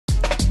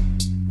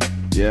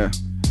Yeah.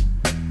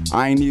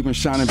 I ain't even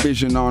shining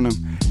vision on them.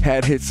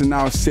 Had hits and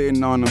I was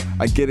sitting on them.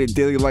 I get it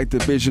daily like the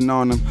vision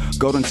on them.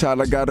 Golden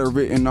child, I got it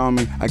written on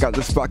me. I got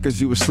the spot cause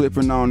you was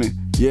slipping on it.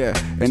 Yeah,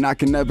 and I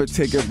can never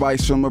take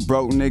advice from a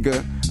broke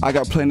nigga. I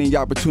got plenty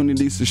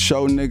opportunities to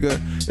show, nigga.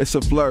 It's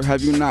a flirt,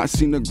 have you not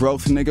seen the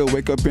growth, nigga?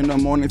 Wake up in the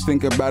morning,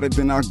 think about it,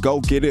 then I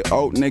go get it,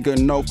 oh, nigga.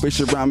 No fish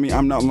around me,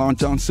 I'm not Long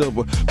John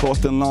Silver.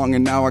 Fourth and long,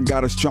 and now I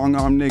got a strong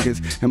arm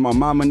niggas. And my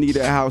mama need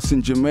a house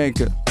in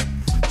Jamaica.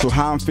 So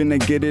how I'm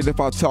finna get it if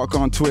I talk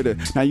on Twitter?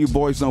 Now you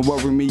boys don't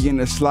worry me in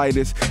the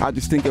slightest. I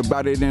just think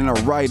about it and I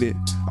write it.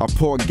 I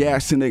pour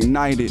gas and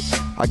ignite it.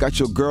 I got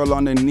your girl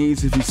on her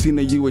knees. If you seen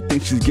her, you would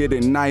think she's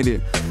getting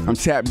knighted. I'm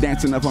tap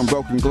dancing up on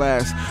broken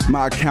glass.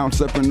 My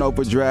account's up in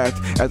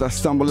overdraft as I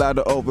stumble out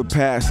of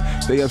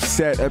overpass. They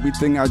upset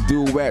everything I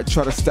do at.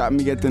 Try to stop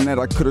me at the net.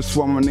 I could've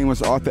sworn my name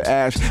was Arthur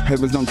Ashe.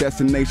 Heaven's no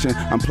destination.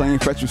 I'm playing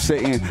fetch with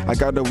Satan. I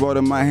got the world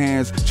in my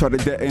hands. Try to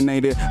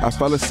detonate it. I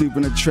fell asleep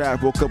in the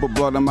trap. Woke up with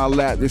blood on my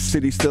lap. This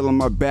city still on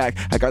my back.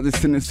 I got this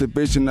sinister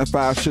vision of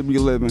how I should be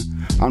living.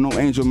 I'm no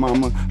angel,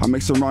 mama. I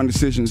make some wrong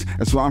decisions.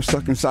 That's why I'm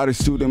stuck inside a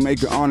suit and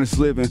make an honest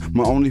living.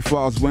 My only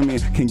flaw is women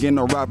can get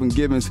no Robin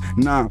Givens.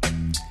 Nah,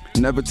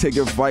 never take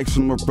advice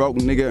from a broke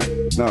nigga.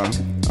 Nah,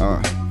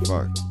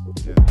 fuck.